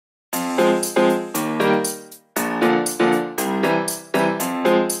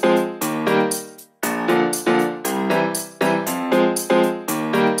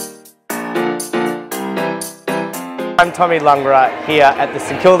Tommy Lungra here at the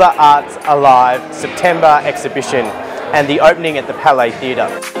St Kilda Arts Alive September exhibition and the opening at the Palais Theatre.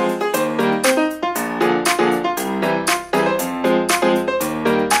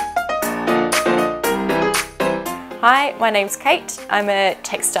 Hi, my name's Kate. I'm a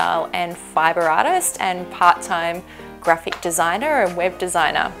textile and fibre artist and part-time graphic designer and web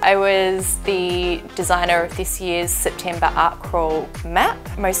designer. I was the designer of this year's September Art Crawl map.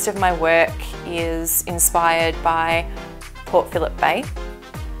 Most of my work is inspired by Port Phillip Bay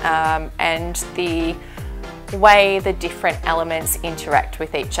and the way the different elements interact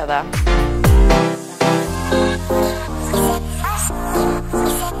with each other.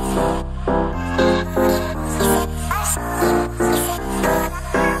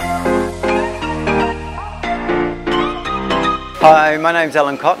 Hi, my name's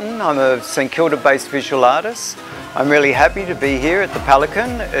Alan Cotton. I'm a St Kilda based visual artist. I'm really happy to be here at the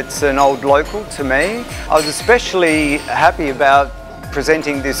Pelican. It's an old local to me. I was especially happy about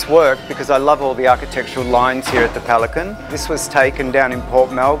presenting this work because I love all the architectural lines here at the Pelican. This was taken down in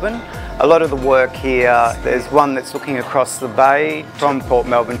Port Melbourne. A lot of the work here, there's one that's looking across the bay from Port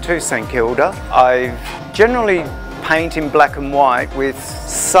Melbourne to St Kilda. I generally paint in black and white with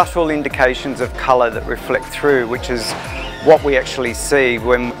subtle indications of colour that reflect through, which is what we actually see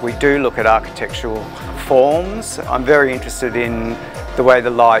when we do look at architectural forms. I'm very interested in the way the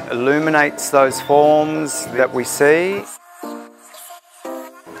light illuminates those forms that we see.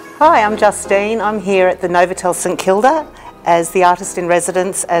 Hi, I'm Justine. I'm here at the Novotel St Kilda as the artist in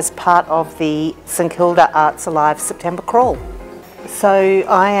residence as part of the St Kilda Arts Alive September Crawl. So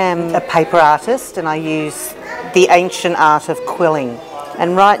I am a paper artist and I use the ancient art of quilling.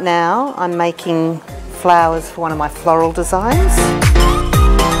 And right now I'm making flowers for one of my floral designs.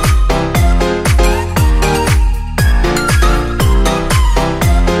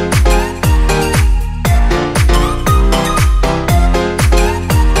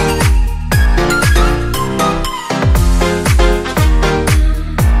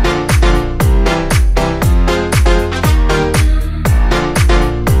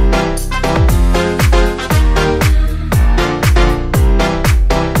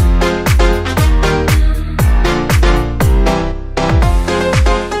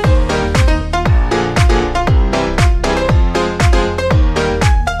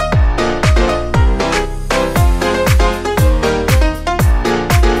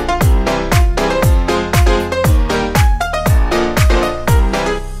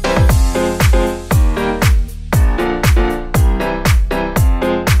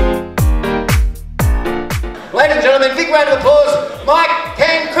 Ladies and gentlemen, big round of applause, Mike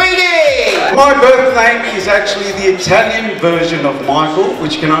Tancredi! My birth name is actually the Italian version of Michael,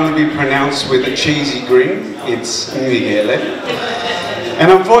 which can only be pronounced with a cheesy grin. It's Michele.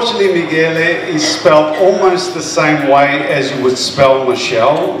 And unfortunately, Michele is spelled almost the same way as you would spell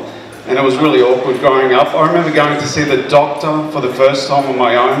Michelle. And it was really awkward growing up. I remember going to see the doctor for the first time on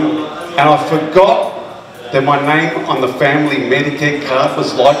my own, and I forgot that my name on the family Medicare card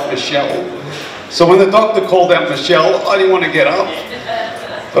was like Michelle. So when the doctor called out Michelle, I didn't want to get up,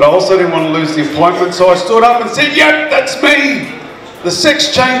 but I also didn't want to lose the appointment, so I stood up and said, "Yep, that's me. The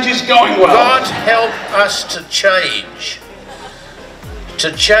sex change is going well." God help us to change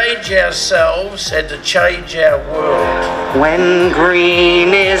ourselves and to change our world. When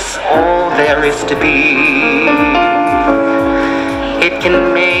green is all there is to be, it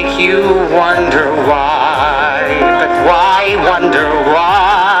can make you wonder why, but why wonder,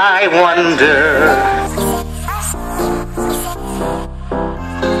 why wonder?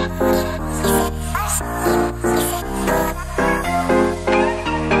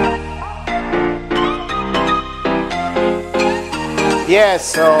 Yes,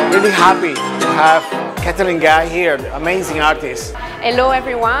 so really happy to have Kathleen Guy here, amazing artist. Hello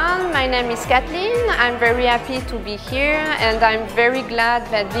everyone, my name is Kathleen. I'm very happy to be here and I'm very glad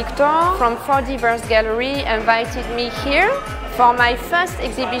that Victor from 4D Verse Gallery invited me here for my first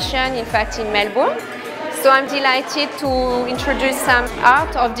exhibition, in fact in Melbourne. So I'm delighted to introduce some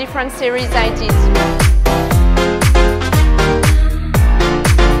art of different series I did.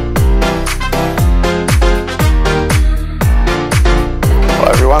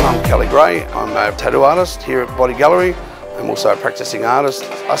 Hello everyone, I'm Kelly Gray. I'm a tattoo artist here at Body Gallery. I'm also a practicing artist.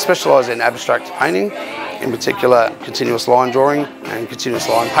 I specialise in abstract painting, in particular continuous line drawing and continuous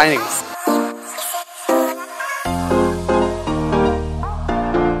line painting.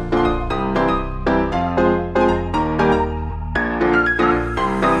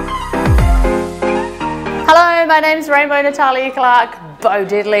 Hello, my name's Rainbow Natalia Clark, Bo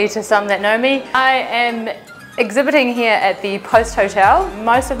Diddley to some that know me. I am Exhibiting here at the Post Hotel,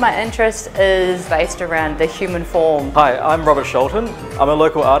 most of my interest is based around the human form. Hi, I'm Robert Sholton. I'm a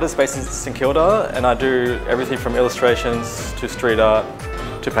local artist based in St Kilda, and I do everything from illustrations to street art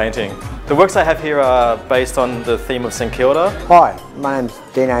to painting. The works I have here are based on the theme of St Kilda. Hi, my name's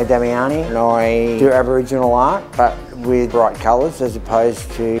Dino Damiani and I do Aboriginal art but with bright colours as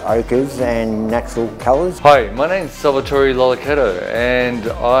opposed to ochres and natural colours. Hi, my name's Salvatore Lollichetto and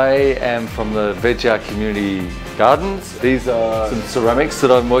I am from the Veg Art Community Gardens. These are some ceramics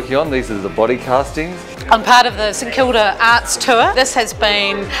that I'm working on. These are the body castings. I'm part of the St Kilda Arts Tour. This has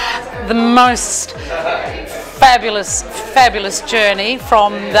been the most fabulous journey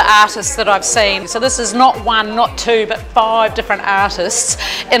from the artists that I've seen. So this is not one, not two, but 5 different artists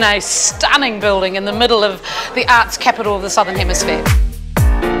in a stunning building in the middle of the arts capital of the Southern Hemisphere.